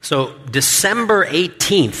So December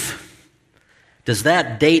 18th, does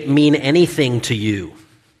that date mean anything to you?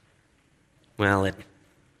 Well, it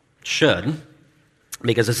should,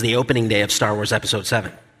 because it's the opening day of Star Wars Episode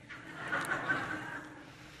 7.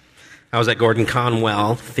 I was at Gordon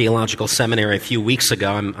Conwell Theological Seminary a few weeks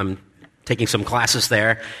ago. I'm taking some classes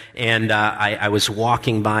there, and I was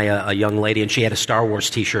walking by a young lady, and she had a Star Wars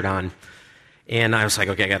t-shirt on. And I was like,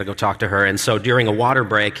 okay, I got to go talk to her. And so during a water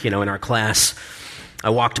break, in our class, I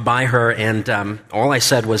walked by her, and all I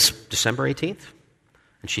said was, December 18th?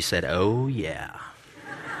 And she said, oh, yeah.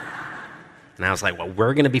 And I was like, well,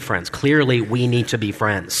 we're going to be friends. Clearly, we need to be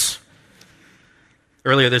friends.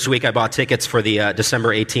 Earlier this week, I bought tickets for the December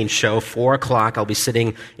 18th show, 4 o'clock. I'll be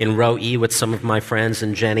sitting in row E with some of my friends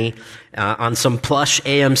and Jenny on some plush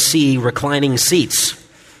AMC reclining seats.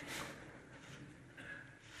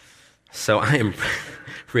 So I am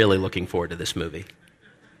really looking forward to this movie.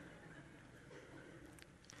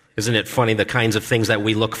 Isn't it funny, the kinds of things that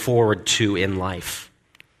we look forward to in life?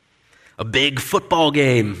 A big football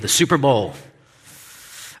game, the Super Bowl,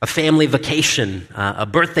 a family vacation, a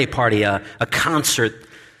birthday party, a concert,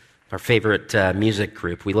 our favorite music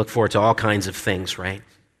group. We look forward to all kinds of things, right?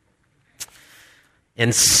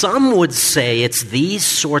 And some would say it's these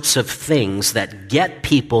sorts of things that get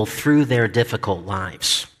people through their difficult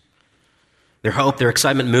lives. Their hope, their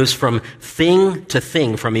excitement moves from thing to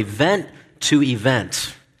thing, from event to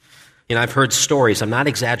event. I've heard stories, I'm not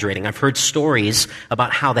exaggerating, I've heard stories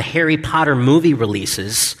about how the Harry Potter movie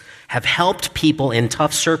releases have helped people in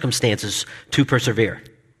tough circumstances to persevere.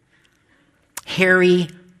 Harry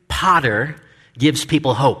Potter gives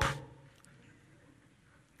people hope.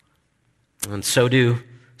 And so do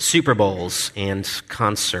Super Bowls and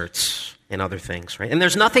concerts and other things, right? And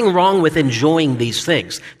there's nothing wrong with enjoying these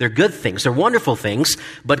things. They're good things, they're wonderful things,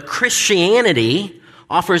 but Christianity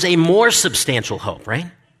offers a more substantial hope,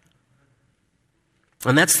 right?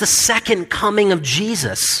 And that's the second coming of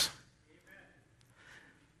Jesus.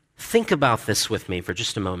 Think about this with me for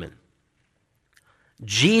just a moment.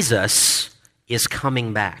 Jesus is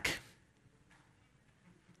coming back.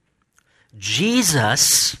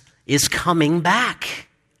 Jesus is coming back.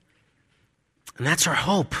 And that's our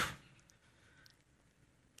hope.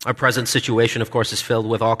 Our present situation, of course, is filled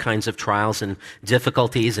with all kinds of trials and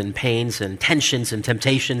difficulties and pains and tensions and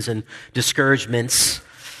temptations and discouragements.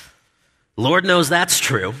 Lord knows that's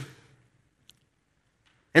true.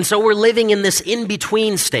 And so we're living in this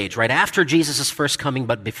in-between stage, right after Jesus' first coming,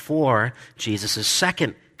 but before Jesus'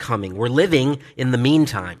 second coming. We're living in the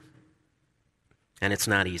meantime. And it's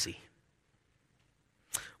not easy.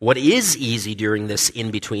 What is easy during this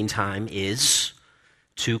in-between time is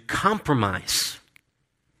to compromise.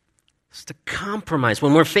 It's to compromise.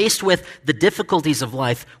 When we're faced with the difficulties of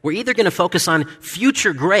life, we're either going to focus on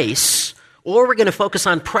future grace or we're going to focus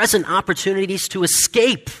on present opportunities to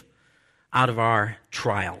escape out of our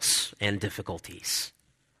trials and difficulties.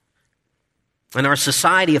 And our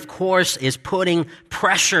society, of course, is putting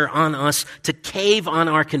pressure on us to cave on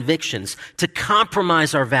our convictions, to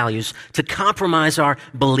compromise our values, to compromise our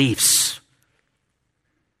beliefs.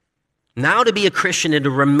 Now, to be a Christian and to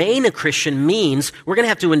remain a Christian means we're going to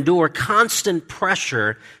have to endure constant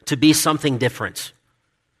pressure to be something different,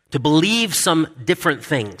 to believe some different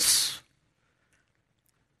things.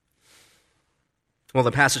 Well,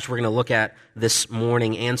 the passage we're going to look at this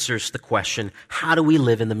morning answers the question, how do we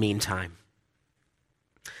live in the meantime?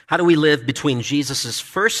 How do we live between Jesus'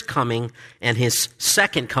 first coming and his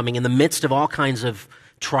second coming in the midst of all kinds of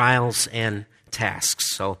trials and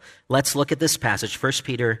tasks? So let's look at this passage, 1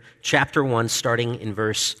 Peter chapter 1, starting in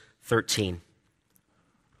verse 13.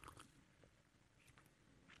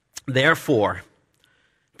 Therefore,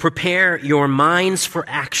 prepare your minds for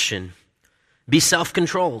action. Be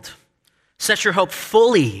self-controlled. Set your hope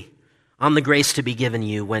fully on the grace to be given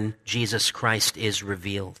you when Jesus Christ is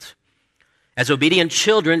revealed. As obedient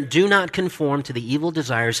children, do not conform to the evil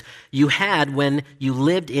desires you had when you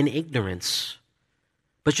lived in ignorance.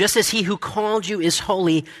 But just as he who called you is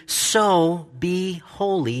holy, so be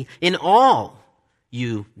holy in all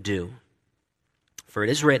you do. For it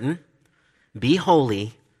is written, be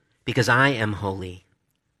holy because I am holy.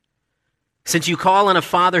 Since you call on a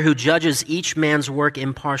Father who judges each man's work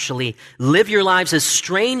impartially, live your lives as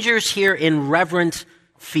strangers here in reverent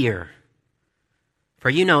fear. For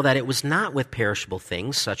you know that it was not with perishable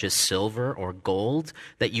things, such as silver or gold,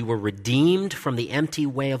 that you were redeemed from the empty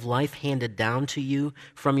way of life handed down to you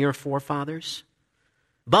from your forefathers,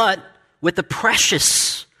 but with the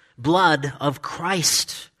precious blood of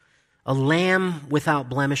Christ, a lamb without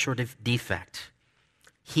blemish or defect.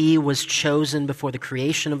 He was chosen before the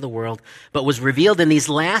creation of the world, but was revealed in these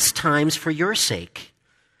last times for your sake.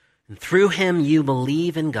 And through him you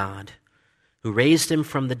believe in God, who raised him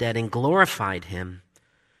from the dead and glorified him.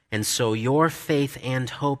 And so your faith and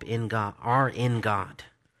hope in God are in God.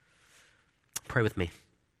 Pray with me.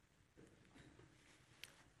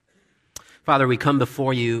 Father, we come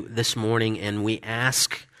before you this morning and we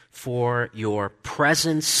ask for your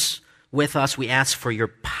presence with us. We ask for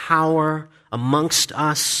your power amongst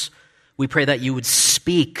us. We pray that you would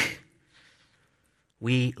speak.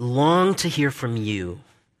 We long to hear from you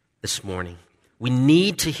this morning. We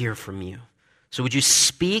need to hear from you. So would you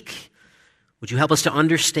speak? Would you help us to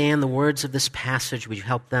understand the words of this passage? Would you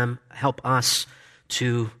help us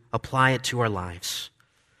to apply it to our lives?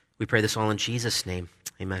 We pray this all in Jesus' name.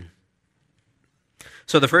 Amen.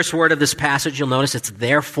 So the first word of this passage, you'll notice it's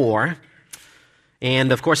therefore.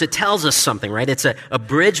 And of course it tells us something, right? It's a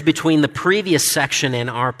bridge between the previous section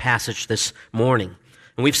and our passage this morning.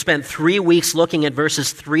 And we've spent 3 weeks looking at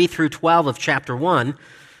verses 3 through 12 of chapter 1.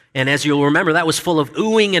 And as you'll remember, that was full of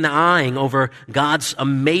oohing and aahing over God's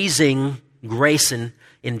amazing grace in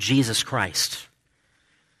Jesus Christ.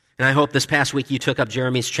 And I hope this past week you took up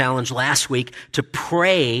Jeremy's challenge last week to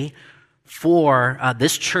pray for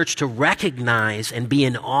this church to recognize and be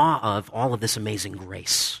in awe of all of this amazing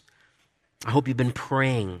grace. I hope you've been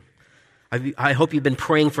praying. I hope you've been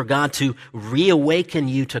praying for God to reawaken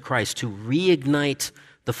you to Christ, to reignite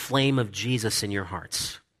the flame of Jesus in your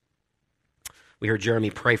hearts. We heard Jeremy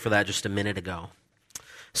pray for that just a minute ago.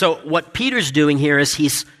 So what Peter's doing here is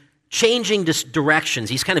he's changing directions.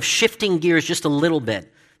 He's kind of shifting gears just a little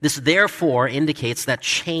bit. This therefore indicates that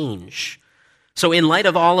change. So in light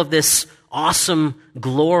of all of this awesome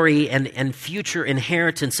glory and future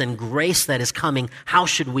inheritance and grace that is coming, how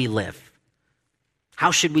should we live? How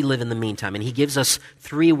should we live in the meantime? And he gives us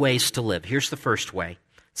 3 ways to live. Here's the first way.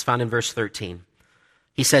 It's found in verse 13.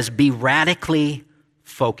 He says, be radically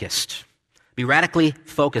focused. Be radically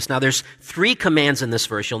focused. Now, there's 3 commands in this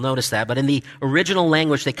verse. You'll notice that. But in the original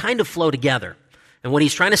language, they kind of flow together. And what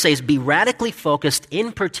he's trying to say is be radically focused,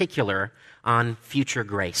 in particular, on future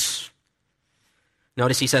grace.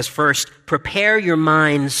 Notice he says, first, prepare your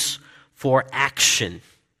minds for action.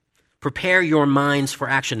 Prepare your minds for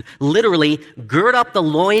action. Literally, gird up the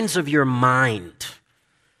loins of your mind.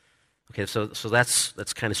 Okay, so that's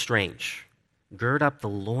kind of strange. Gird up the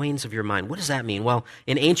loins of your mind. What does that mean? Well,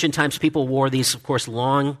 in ancient times, people wore these, of course,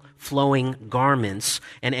 long, flowing garments,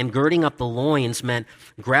 and girding up the loins meant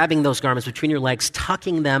grabbing those garments between your legs,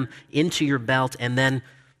 tucking them into your belt, and then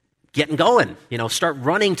getting going. Start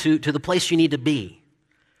running to the place you need to be.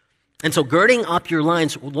 And so girding up your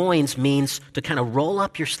loins means to kind of roll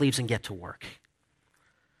up your sleeves and get to work.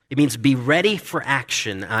 It means be ready for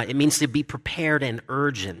action. It means to be prepared and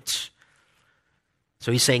urgent.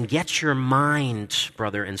 So he's saying, get your mind,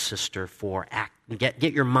 brother and sister,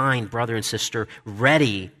 get your mind, brother and sister,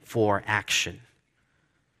 ready for action.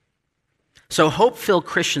 So hope-filled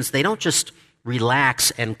Christians, they don't just relax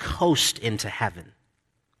and coast into heaven.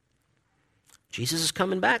 Jesus is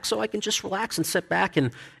coming back, so I can just relax and sit back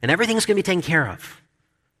and everything's going to be taken care of.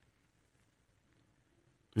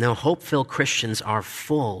 No, hope-filled Christians are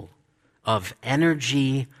full of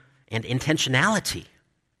energy and intentionality.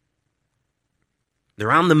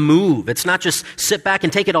 They're on the move. It's not just sit back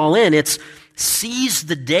and take it all in. It's seize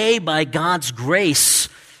the day by God's grace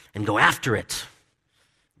and go after it.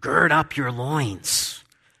 Gird up your loins.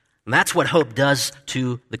 And that's what hope does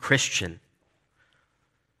to the Christian.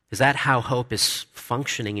 Is that how hope is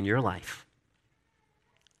functioning in your life?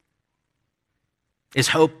 Is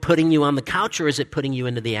hope putting you on the couch, or is it putting you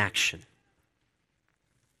into the action?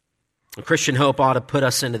 Christian hope ought to put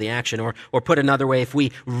us into the action, or put another way, if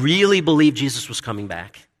we really believe Jesus was coming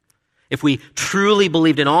back, if we truly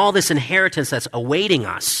believed in all this inheritance that's awaiting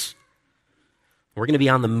us, we're going to be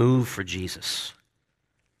on the move for Jesus.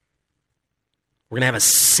 We're going to have a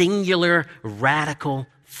singular, radical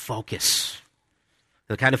focus.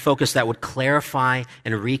 The kind of focus that would clarify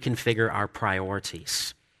and reconfigure our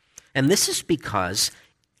priorities. And this is because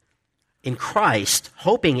in Christ,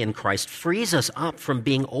 hoping in Christ frees us up from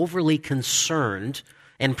being overly concerned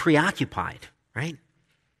and preoccupied, right?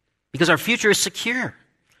 Because our future is secure.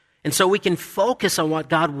 And so we can focus on what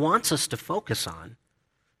God wants us to focus on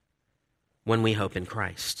when we hope in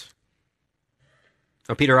Christ.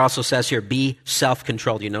 Now, Peter also says here, be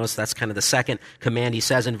self-controlled. You notice that's kind of the second command he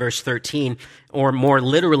says in verse 13, or more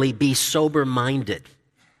literally, be sober-minded.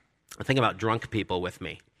 Think about drunk people with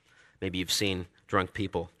me. Maybe you've seen drunk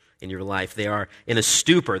people in your life. They are in a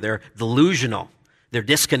stupor. They're delusional. They're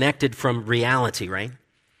disconnected from reality, right?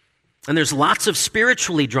 And there's lots of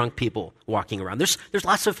spiritually drunk people walking around. There's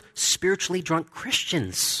lots of spiritually drunk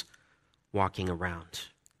Christians walking around.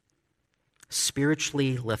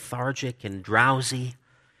 spiritually lethargic and drowsy,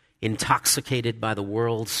 intoxicated by the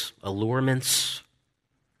world's allurements.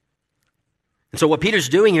 And so what Peter's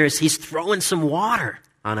doing here is he's throwing some water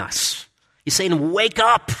on us. He's saying, wake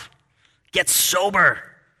up, get sober.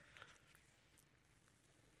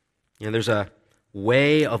 There's a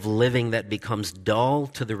way of living that becomes dull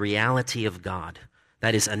to the reality of God,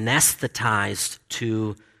 that is anesthetized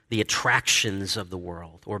to the attractions of the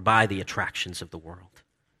world, or by the attractions of the world.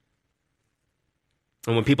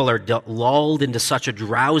 And when people are lulled into such a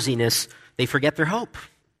drowsiness, they forget their hope.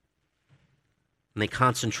 And they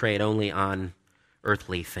concentrate only on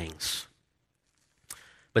earthly things.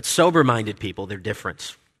 But sober-minded people, they're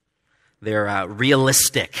different. They're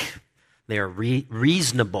realistic. They're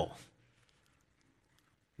reasonable.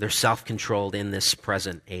 They're self-controlled in this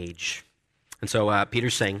present age. And so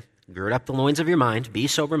Peter's saying, gird up the loins of your mind, be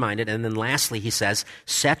sober-minded. And then lastly, he says,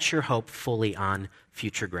 set your hope fully on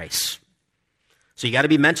future grace. So you got to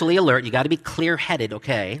be mentally alert. You got to be clear-headed,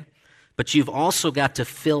 okay? But you've also got to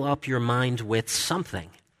fill up your mind with something.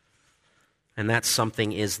 And that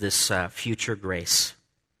something is this future grace.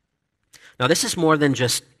 Now, this is more than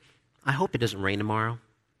just, I hope it doesn't rain tomorrow.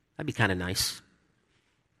 That'd be kind of nice.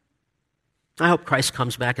 I hope Christ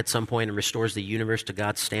comes back at some point and restores the universe to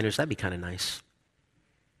God's standards. That'd be kind of nice.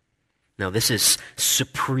 No, this is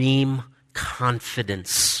supreme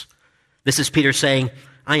confidence. This is Peter saying,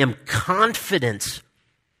 I am confident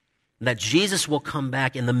that Jesus will come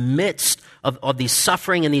back in the midst of these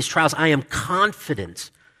suffering and these trials. I am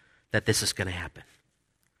confident that this is going to happen.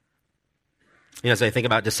 As I think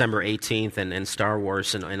about December 18th and Star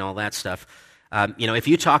Wars and all that stuff, if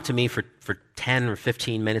you talk to me for 10 or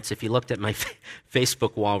 15 minutes, if you looked at my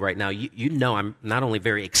Facebook wall right now, you know I'm not only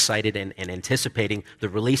very excited and anticipating the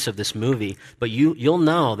release of this movie, but you'll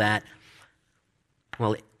know that,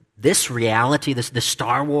 well, this reality, this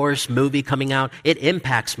Star Wars movie coming out, it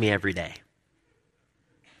impacts me every day.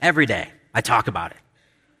 Every day I talk about it.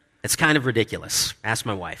 It's kind of ridiculous. Ask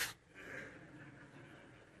my wife.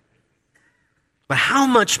 But how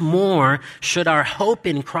much more should our hope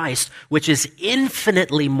in Christ, which is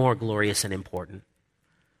infinitely more glorious and important,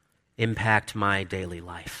 impact my daily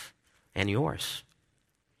life and yours?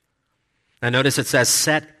 Now notice it says,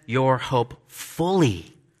 set your hope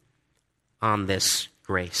fully on this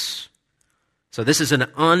grace. So this is an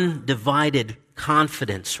undivided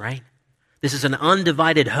confidence, right? This is an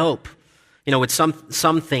undivided hope. With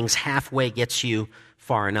some things, halfway gets you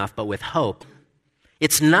far enough, but with hope,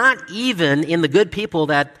 it's not even in the good people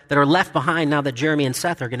that are left behind now that Jeremy and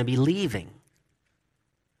Seth are going to be leaving.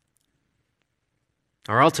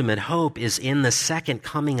 Our ultimate hope is in the second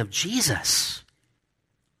coming of Jesus.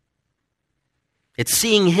 It's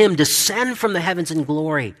seeing him descend from the heavens in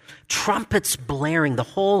glory, trumpets blaring, the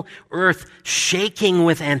whole earth shaking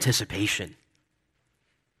with anticipation.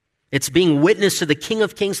 It's being witness to the King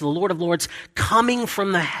of Kings, the Lord of Lords, coming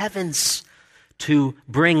from the heavens to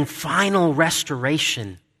bring final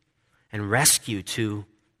restoration and rescue to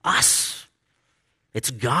us. It's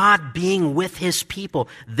God being with his people.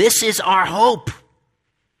 This is our hope.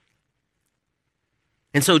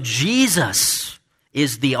 And so Jesus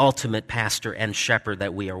is the ultimate pastor and shepherd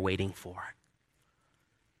that we are waiting for.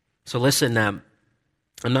 So listen, I'm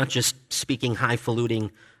not just speaking highfalutin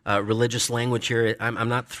religious language here. I'm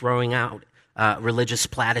not throwing out religious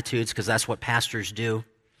platitudes because that's what pastors do.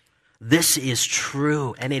 This is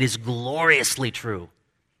true, and it is gloriously true.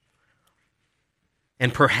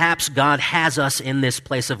 And perhaps God has us in this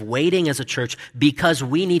place of waiting as a church because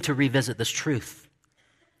we need to revisit this truth.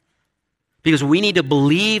 Because we need to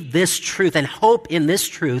believe this truth and hope in this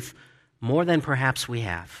truth more than perhaps we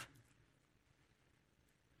have.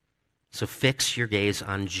 So fix your gaze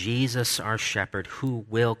on Jesus, our shepherd, who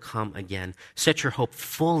will come again. Set your hope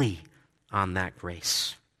fully on that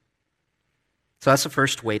grace. So that's the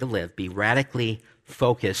first way to live. Be radically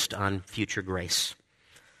focused on future grace.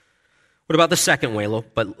 What about the second way?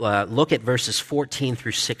 Look at verses 14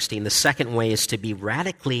 through 16. The second way is to be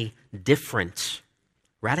radically different.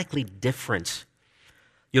 Radically different.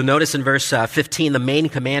 You'll notice in verse 15, the main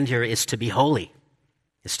command here is to be holy.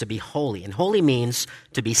 It's to be holy. And holy means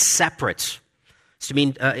to be separate.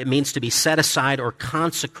 It means to be set aside or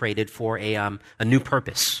consecrated for a new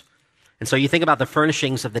purpose. And so you think about the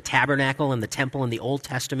furnishings of the tabernacle and the temple in the Old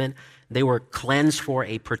Testament, they were cleansed for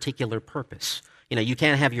a particular purpose. You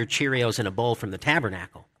can't have your Cheerios in a bowl from the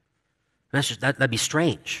tabernacle. That'd be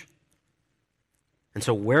strange. And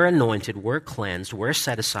so we're anointed, we're cleansed, we're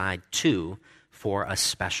set aside too for a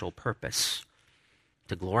special purpose.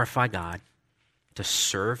 To glorify God, to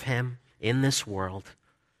serve him in this world,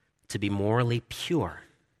 to be morally pure.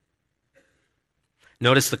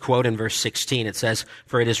 Notice the quote in verse 16. It says,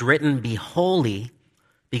 "For it is written, 'Be holy,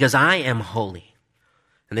 because I am holy.'"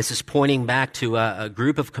 And this is pointing back to a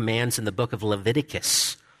group of commands in the book of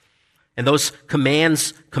Leviticus. And those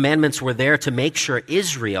commandments were there to make sure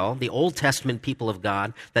Israel, the Old Testament people of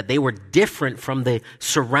God, that they were different from the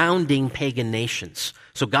surrounding pagan nations.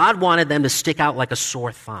 So God wanted them to stick out like a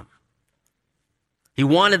sore thumb. He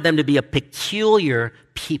wanted them to be a peculiar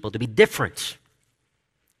people, to be different.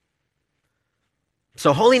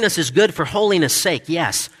 So holiness is good for holiness' sake,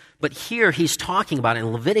 yes. But here he's talking about,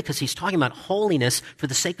 in Leviticus, he's talking about holiness for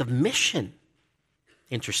the sake of mission,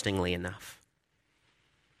 interestingly enough.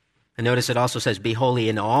 And notice it also says, "Be holy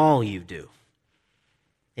in all you do."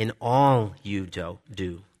 In all you do.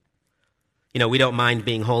 You know, we don't mind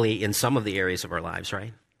being holy in some of the areas of our lives,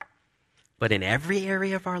 right? But in every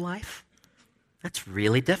area of our life, that's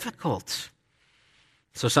really difficult.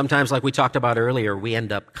 So sometimes, like we talked about earlier, we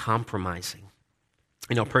end up compromising.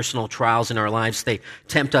 You know, personal trials in our lives, they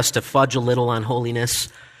tempt us to fudge a little on holiness.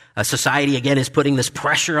 Society, again, is putting this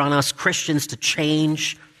pressure on us Christians to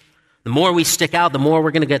change. The more we stick out, the more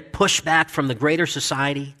we're going to get pushed back from the greater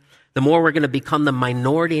society. The more we're going to become the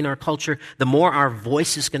minority in our culture. The more our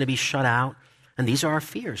voice is going to be shut out. And these are our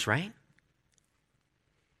fears, right?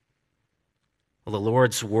 Well, the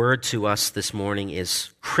Lord's word to us this morning is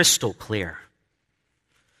crystal clear.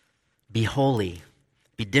 Be holy.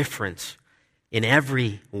 Be different in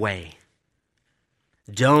every way.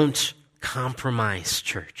 Don't compromise,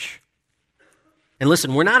 church. And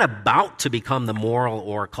listen, we're not about to become the moral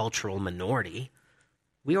or cultural minority.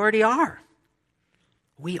 We already are.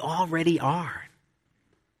 We already are.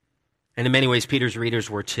 And in many ways, Peter's readers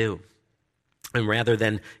were too. And rather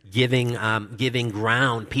than giving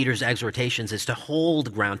ground, Peter's exhortations is to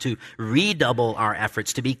hold ground, to redouble our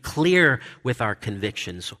efforts, to be clear with our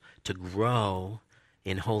convictions, to grow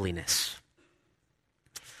in holiness.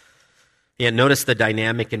 Yeah, notice the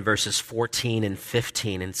dynamic in verses 14 and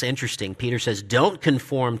 15. And it's interesting. Peter says, don't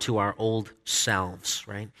conform to our old selves,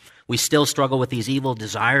 right? We still struggle with these evil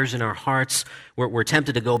desires in our hearts. We're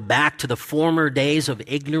tempted to go back to the former days of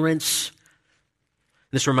ignorance.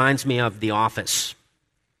 This reminds me of The Office.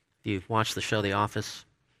 You've watched the show The Office?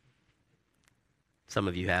 Some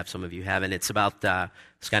of you have, some of you haven't. It's about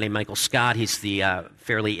this guy named Michael Scott. He's the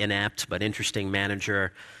fairly inept but interesting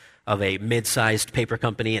manager of a mid-sized paper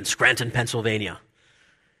company in Scranton, Pennsylvania.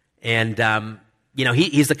 And,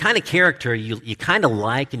 he's the kind of character you kind of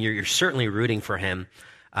like, and you're certainly rooting for him,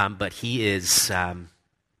 but he is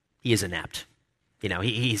inept. You know,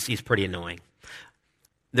 he's pretty annoying.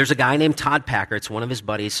 There's a guy named Todd Packer. It's one of his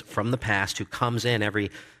buddies from the past who comes in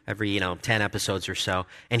every 10 episodes or so,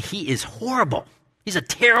 and he is horrible. He's a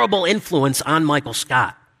terrible influence on Michael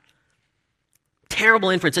Scott. Terrible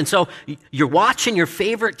influence. And so you're watching your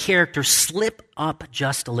favorite character slip up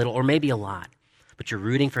just a little, or maybe a lot, but you're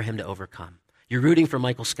rooting for him to overcome. You're rooting for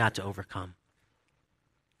Michael Scott to overcome.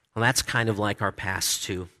 Well, that's kind of like our past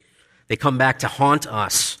too. They come back to haunt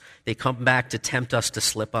us. They come back to tempt us to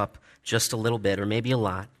slip up just a little bit, or maybe a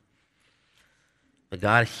lot. But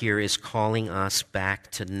God here is calling us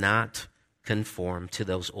back to not conform to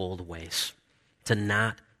those old ways, to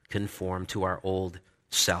not conform to our old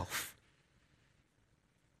self.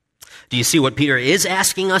 Do you see what Peter is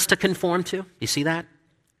asking us to conform to? Do you see that?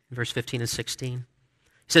 In verse 15 and 16.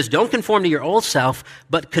 He says, don't conform to your old self,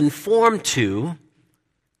 but conform to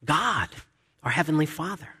God, our Heavenly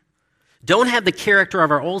Father. Don't have the character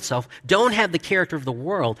of our old self. Don't have the character of the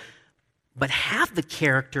world, but have the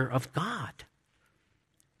character of God,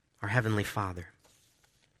 our Heavenly Father.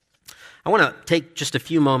 I want to take just a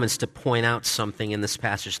few moments to point out something in this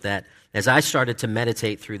passage that, as I started to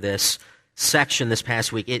meditate through this section this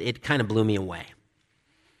past week, it kind of blew me away.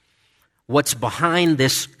 What's behind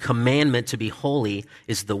this commandment to be holy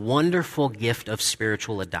is the wonderful gift of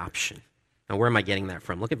spiritual adoption. Now, where am I getting that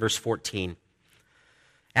from? Look at verse 14.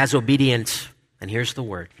 As obedient, and here's the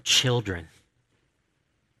word, children.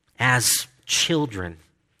 As children,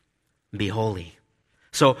 be holy.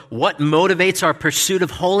 So what motivates our pursuit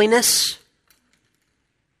of holiness?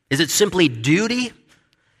 Is it simply duty?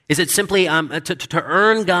 Is it simply to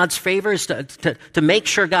earn God's favors, to make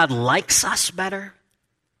sure God likes us better?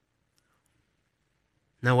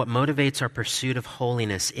 No, what motivates our pursuit of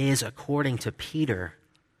holiness is, according to Peter,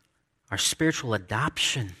 our spiritual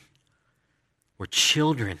adoption. We're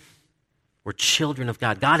children. We're children of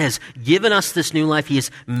God. God has given us this new life. He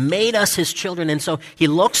has made us His children. And so He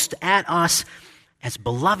looks at us as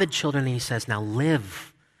beloved children and He says, now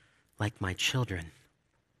live like my children.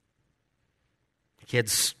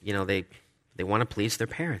 Kids, they want to please their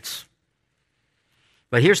parents.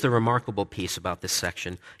 But here's the remarkable piece about this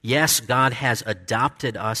section. Yes, God has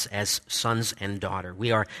adopted us as sons and daughter.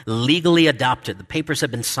 We are legally adopted. The papers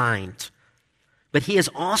have been signed. But he has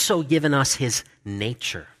also given us his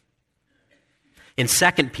nature. In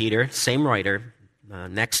 2 Peter, same writer,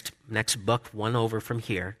 next book, one over from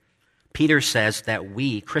here, Peter says that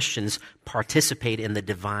we, Christians, participate in the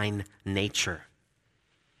divine nature.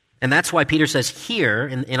 And that's why Peter says here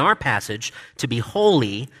in our passage to be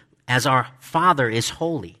holy as our Father is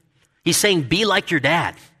holy. He's saying be like your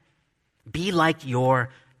dad. Be like your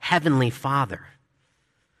heavenly Father.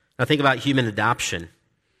 Now think about human adoption.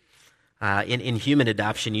 In human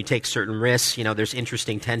adoption, you take certain risks. There's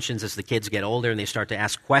interesting tensions as the kids get older and they start to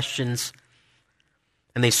ask questions.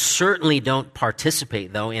 And they certainly don't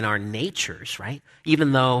participate, though, in our natures, right?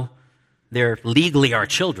 Even though they're legally our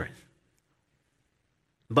children.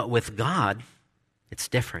 But with God, it's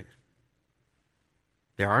different.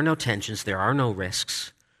 There are no tensions, there are no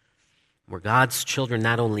risks. We're God's children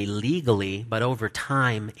not only legally, but over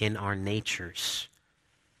time in our natures.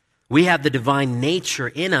 We have the divine nature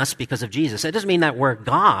in us because of Jesus. It doesn't mean that we're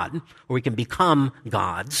God, or we can become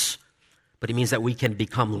gods, but it means that we can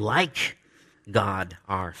become like God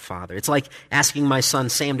our Father. It's like asking my son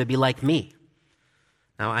Sam to be like me.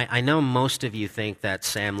 Now, I know most of you think that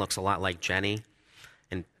Sam looks a lot like Jenny,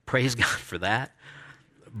 and praise God for that.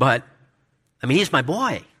 But, he's my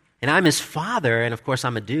boy, and I'm his father, and of course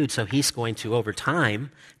I'm a dude, so he's going to, over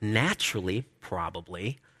time, naturally,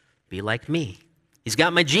 probably, be like me. He's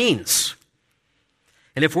got my genes.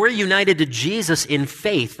 And if we're united to Jesus in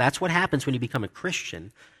faith, that's what happens when you become a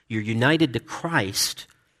Christian. You're united to Christ.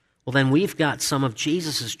 Well, then we've got some of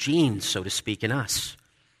Jesus' genes, so to speak, in us.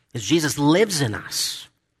 As Jesus lives in us.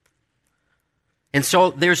 And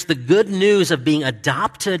so there's the good news of being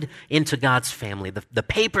adopted into God's family. The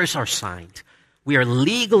papers are signed. We are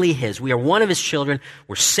legally his. We are one of his children.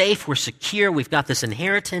 We're safe. We're secure. We've got this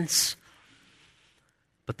inheritance.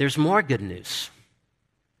 But there's more good news.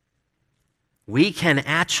 We can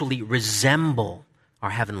actually resemble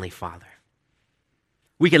our Heavenly Father.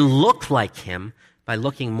 We can look like him by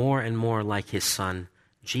looking more and more like his son,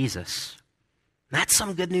 Jesus. That's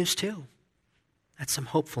some good news too. That's some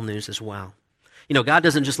hopeful news as well. God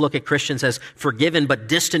doesn't just look at Christians as forgiven but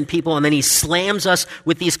distant people, and then he slams us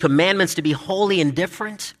with these commandments to be holy and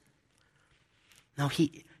different. No,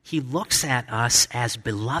 he looks at us as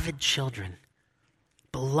beloved children.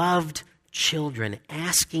 Beloved children,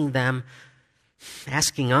 asking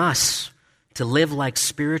us to live like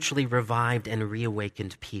spiritually revived and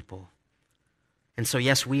reawakened people. And so,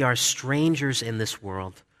 yes, we are strangers in this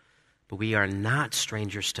world, but we are not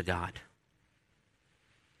strangers to God.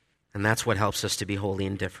 And that's what helps us to be holy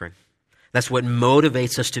and different. That's what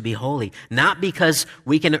motivates us to be holy. Not because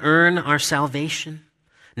we can earn our salvation.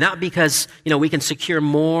 Not because, we can secure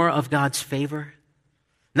more of God's favor.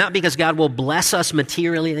 Not because God will bless us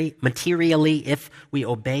materially if we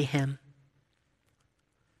obey him.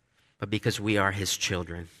 But because we are his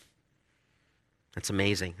children. That's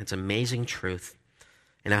amazing. It's amazing truth.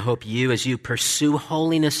 And I hope you, as you pursue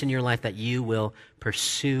holiness in your life, that you will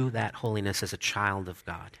pursue that holiness as a child of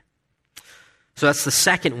God. So that's the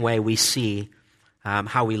second way we see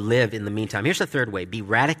how we live in the meantime. Here's the third way. Be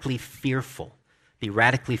radically fearful. Be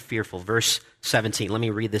radically fearful. Verse 17. Let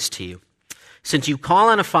me read this to you. Since you call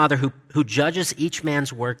on a Father who judges each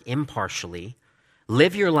man's work impartially,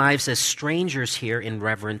 live your lives as strangers here in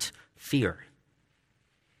reverent fear.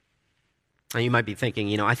 Now you might be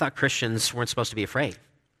thinking, I thought Christians weren't supposed to be afraid.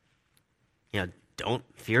 Don't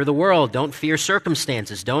fear the world. Don't fear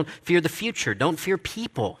circumstances. Don't fear the future. Don't fear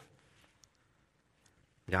people.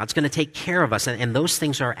 God's going to take care of us, and those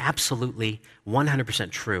things are absolutely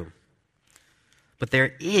 100% true. But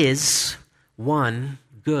there is one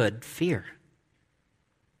good fear,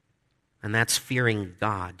 and that's fearing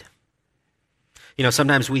God.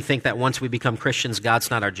 Sometimes we think that once we become Christians, God's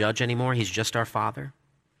not our judge anymore. He's just our Father.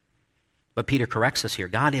 But Peter corrects us here.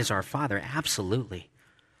 God is our Father, absolutely.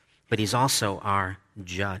 But he's also our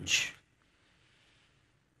judge.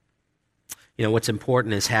 What's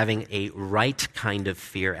important is having a right kind of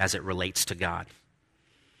fear as it relates to God.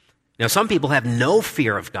 Some people have no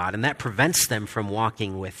fear of God, and that prevents them from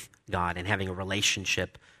walking with God and having a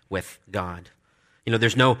relationship with God.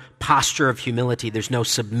 There's no posture of humility. There's no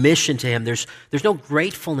submission to him. There's no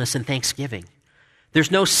gratefulness and thanksgiving.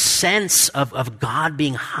 There's no sense of God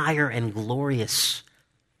being higher and glorious.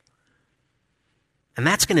 And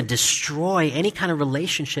that's going to destroy any kind of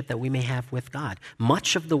relationship that we may have with God.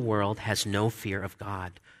 Much of the world has no fear of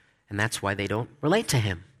God, and that's why they don't relate to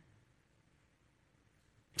him.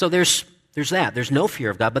 So there's that. There's no fear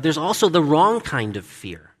of God, but there's also the wrong kind of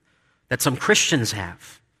fear. that some Christians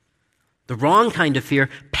have. The wrong kind of fear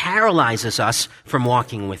paralyzes us from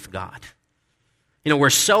walking with God. We're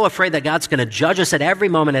so afraid that God's going to judge us at every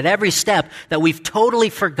moment, at every step, that we've totally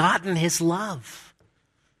forgotten his love.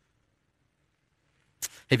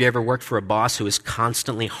 Have you ever worked for a boss who is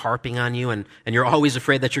constantly harping on you and you're always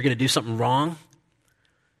afraid that you're going to do something wrong?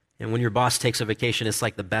 And when your boss takes a vacation, it's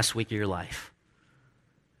like the best week of your life.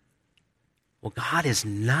 Well, God is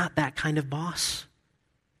not that kind of boss.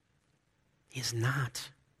 He is not.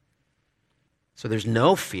 So there's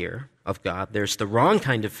no fear of God. There's the wrong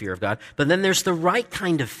kind of fear of God, but then there's the right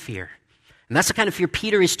kind of fear. And that's the kind of fear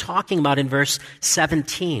Peter is talking about in verse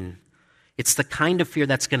 17. It's the kind of fear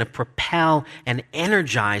that's going to propel and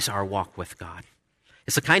energize our walk with God.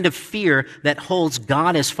 It's the kind of fear that holds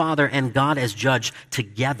God as Father and God as Judge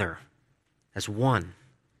together as one.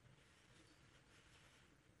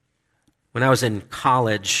 When I was in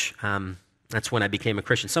college, that's when I became a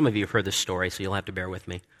Christian. Some of you have heard this story, so you'll have to bear with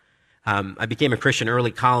me. I became a Christian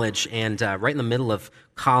early college, and right in the middle of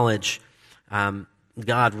college,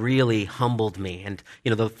 God really humbled me. And,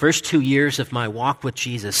 the first 2 years of my walk with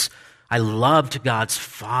Jesus, I loved God's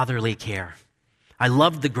fatherly care. I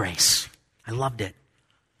loved the grace. I loved it.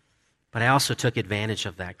 But I also took advantage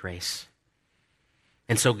of that grace.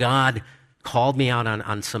 And so God called me out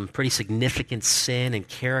on some pretty significant sin and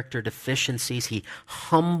character deficiencies. He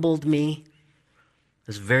humbled me. It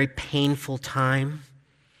was a very painful time.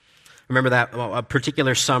 I remember that a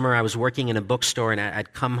particular summer, I was working in a bookstore, and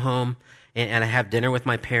I'd come home, and I'd have dinner with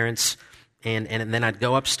my parents, and then I'd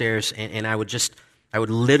go upstairs, and I would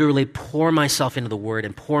literally pour myself into the Word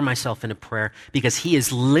and pour myself into prayer, because He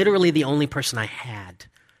is literally the only person I had.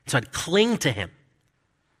 So I'd cling to Him.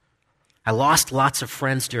 I lost lots of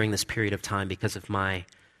friends during this period of time because of my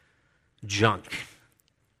junk,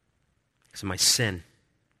 because of my sin.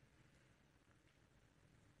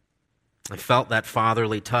 I felt that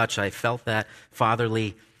fatherly touch. I felt that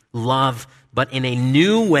fatherly love. But in a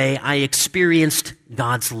new way, I experienced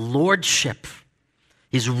God's lordship,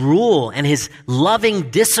 His rule, and His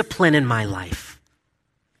loving discipline in my life.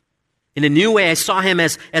 In a new way, I saw Him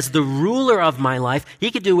as the ruler of my life.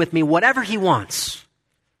 He could do with me whatever He wants.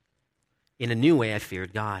 In a new way, I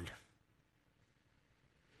feared God.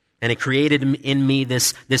 And it created in me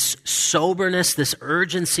this soberness, this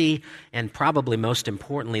urgency, and probably most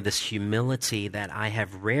importantly, this humility that I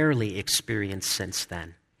have rarely experienced since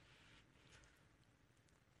then.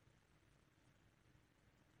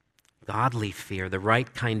 Godly fear, the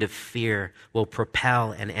right kind of fear, will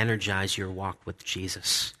propel and energize your walk with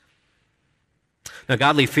Jesus. Now,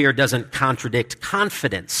 godly fear doesn't contradict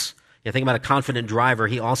confidence. Think about a confident driver.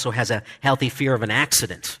 He also has a healthy fear of an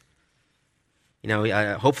accident.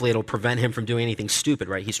 Hopefully it'll prevent him from doing anything stupid,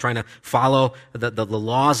 right? He's trying to follow the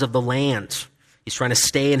laws of the land. He's trying to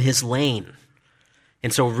stay in his lane.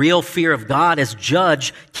 And so real fear of God as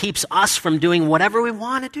judge keeps us from doing whatever we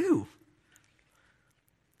want to do.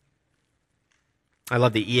 I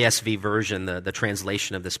love the ESV version, the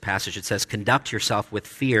translation of this passage. It says, "Conduct yourself with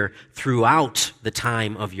fear throughout the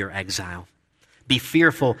time of your exile." Be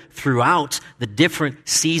fearful throughout the different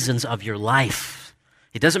seasons of your life.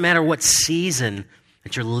 It doesn't matter what season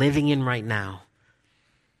that you're living in right now.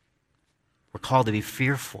 We're called to be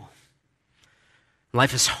fearful.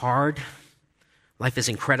 Life is hard. Life is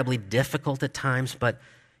incredibly difficult at times, but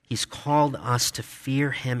He's called us to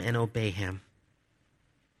fear Him and obey Him.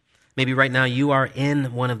 Maybe right now you are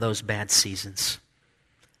in one of those bad seasons.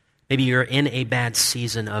 Maybe you're in a bad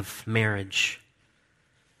season of marriage.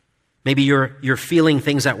 Maybe you're feeling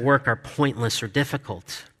things at work are pointless or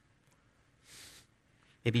difficult.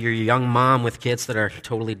 Maybe you're a young mom with kids that are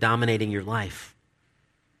totally dominating your life.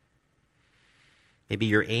 Maybe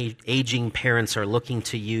your aging parents are looking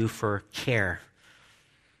to you for care.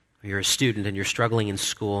 Or you're a student and you're struggling in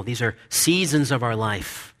school. These are seasons of our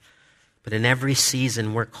life. But in every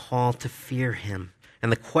season, we're called to fear Him.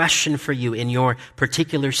 And the question for you in your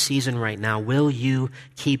particular season right now, will you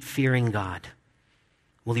keep fearing God?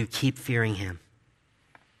 Will you keep fearing Him?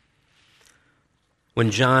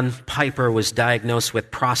 When John Piper was diagnosed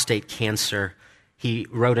with prostate cancer, he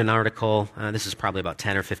wrote an article, this is probably about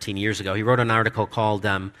 10 or 15 years ago, he wrote an article called,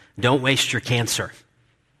 "Don't Waste Your Cancer."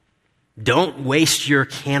 Don't waste your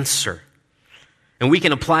cancer. And we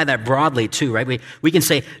can apply that broadly too, right? We can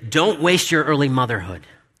say, don't waste your early motherhood.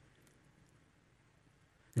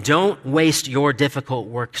 Don't waste your difficult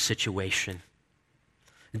work situation.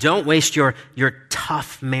 Don't waste your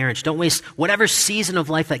tough marriage. Don't waste whatever season of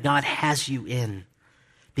life that God has you in.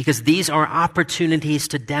 Because these are opportunities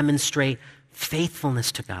to demonstrate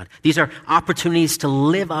faithfulness to God. These are opportunities to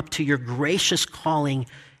live up to your gracious calling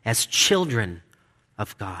as children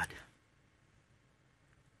of God.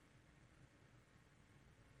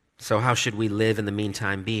 So how should we live in the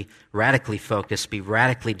meantime? Be radically focused, be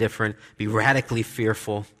radically different, be radically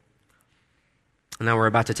fearful. And now we're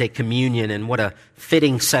about to take communion, and what a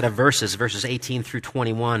fitting set of verses 18 through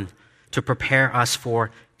 21, to prepare us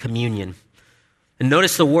for communion. And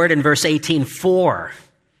notice the word in verse 18, for.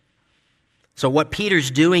 So what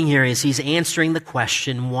Peter's doing here is he's answering the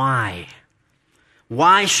question, why?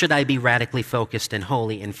 Why should I be radically focused and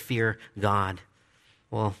holy and fear God?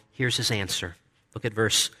 Well, here's his answer. Look at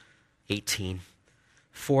verse 18.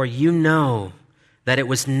 For you know that it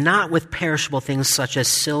was not with perishable things such as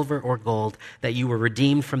silver or gold that you were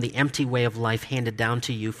redeemed from the empty way of life handed down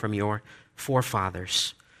to you from your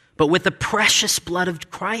forefathers, but with the precious blood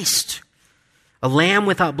of Christ, a lamb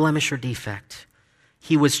without blemish or defect.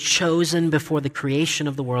 He was chosen before the creation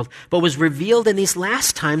of the world, but was revealed in these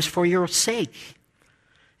last times for your sake.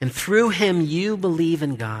 And through him you believe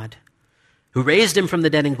in God, who raised him from the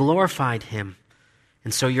dead and glorified him.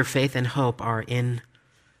 And so your faith and hope are in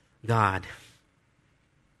God.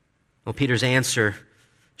 Well, Peter's answer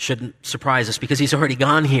shouldn't surprise us because he's already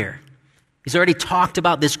gone here. He's already talked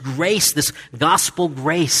about this grace, this gospel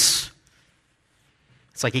grace.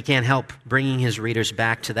 It's like he can't help bringing his readers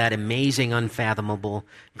back to that amazing, unfathomable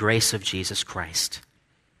grace of Jesus Christ.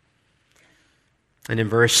 And in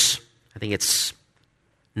verse 18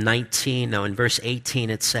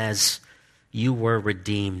 it says, you were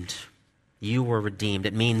redeemed. You were redeemed.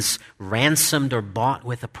 It means ransomed or bought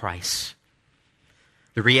with a price.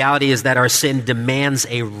 The reality is that our sin demands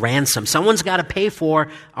a ransom. Someone's got to pay for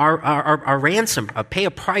our ransom, pay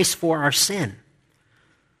a price for our sin.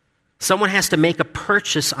 Someone has to make a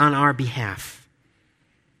purchase on our behalf.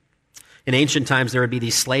 In ancient times, there would be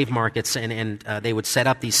these slave markets, and they would set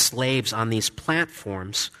up these slaves on these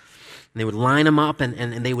platforms. And they would line them up,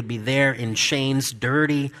 and they would be there in chains,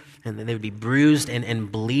 dirty, and they would be bruised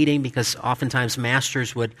and bleeding because oftentimes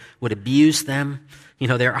masters would abuse them. You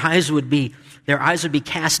know, their eyes would be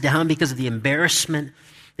cast down because of the embarrassment.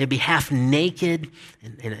 They'd be half naked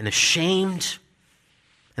and ashamed.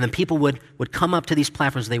 And then people would come up to these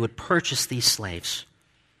platforms. They would purchase these slaves.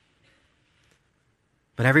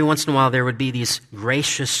 But every once in a while, there would be these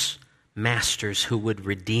gracious masters who would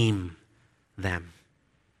redeem them.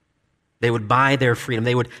 They would buy their freedom.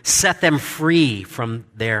 They would set them free from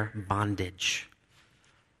their bondage.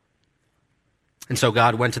 And so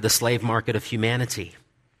God went to the slave market of humanity.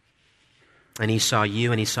 And he saw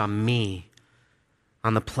you and he saw me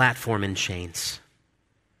on the platform in chains.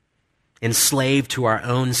 Enslaved to our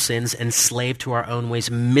own sins, enslaved to our own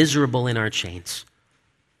ways, miserable in our chains.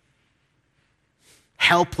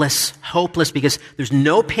 Helpless, hopeless, because there's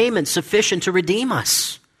no payment sufficient to redeem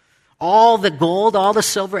us. All the gold, all the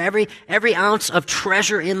silver, every ounce of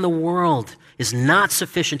treasure in the world is not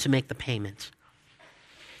sufficient to make the payment.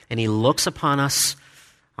 And he looks upon us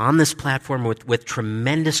on this platform with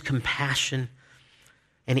tremendous compassion.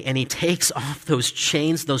 And he takes off those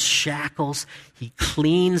chains, those shackles. He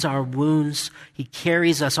cleans our wounds. He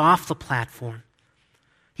carries us off the platform.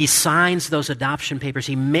 He signs those adoption papers.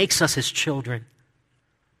 He makes us his children.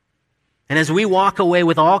 And as we walk away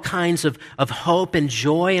with all kinds of hope and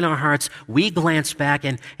joy in our hearts, we glance back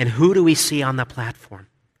and who do we see on the platform?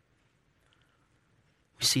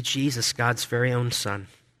 We see Jesus, God's very own Son.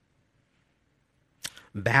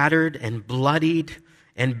 Battered and bloodied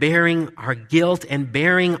and bearing our guilt and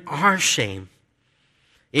bearing our shame.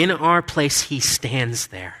 In our place, he stands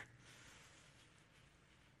there.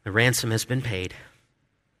 The ransom has been paid.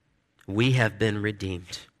 We have been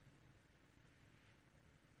redeemed.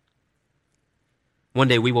 One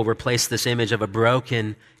day we will replace this image of a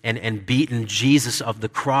broken and beaten Jesus of the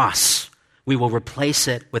cross. We will replace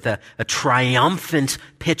it with a triumphant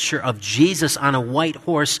picture of Jesus on a white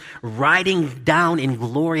horse riding down in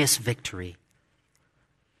glorious victory.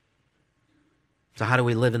 So how do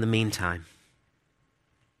we live in the meantime?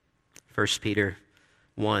 1 Peter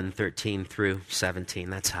 1:13 through 17.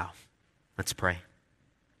 That's how. Let's pray.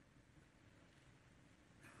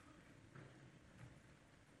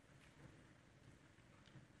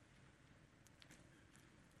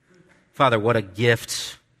 Father, what a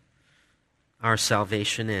gift our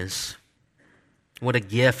salvation is. What a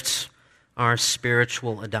gift our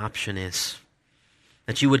spiritual adoption is.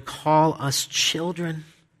 That you would call us children.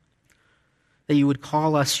 That you would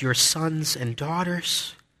call us your sons and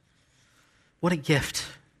daughters. What a gift.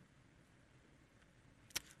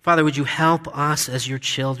 Father, would you help us as your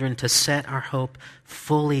children to set our hope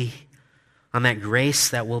fully on that grace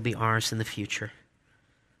that will be ours in the future.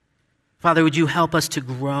 Father, would you help us to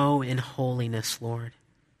grow in holiness, Lord,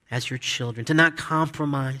 as your children, to not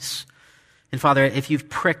compromise. And Father, if you've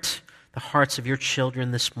pricked the hearts of your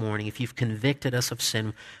children this morning. If you've convicted us of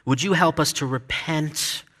sin, would you help us to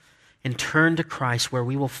repent and turn to Christ, where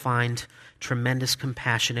we will find tremendous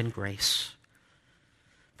compassion and grace.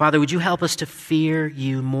 Father, would you help us to fear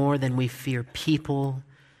you more than we fear people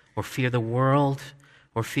or fear the world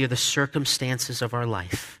or fear the circumstances of our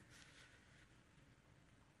life.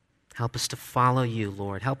 Help us to follow you,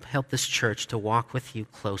 Lord. Help this church to walk with you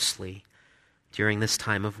closely during this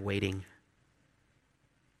time of waiting.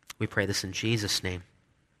 We pray this in Jesus' name.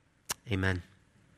 Amen.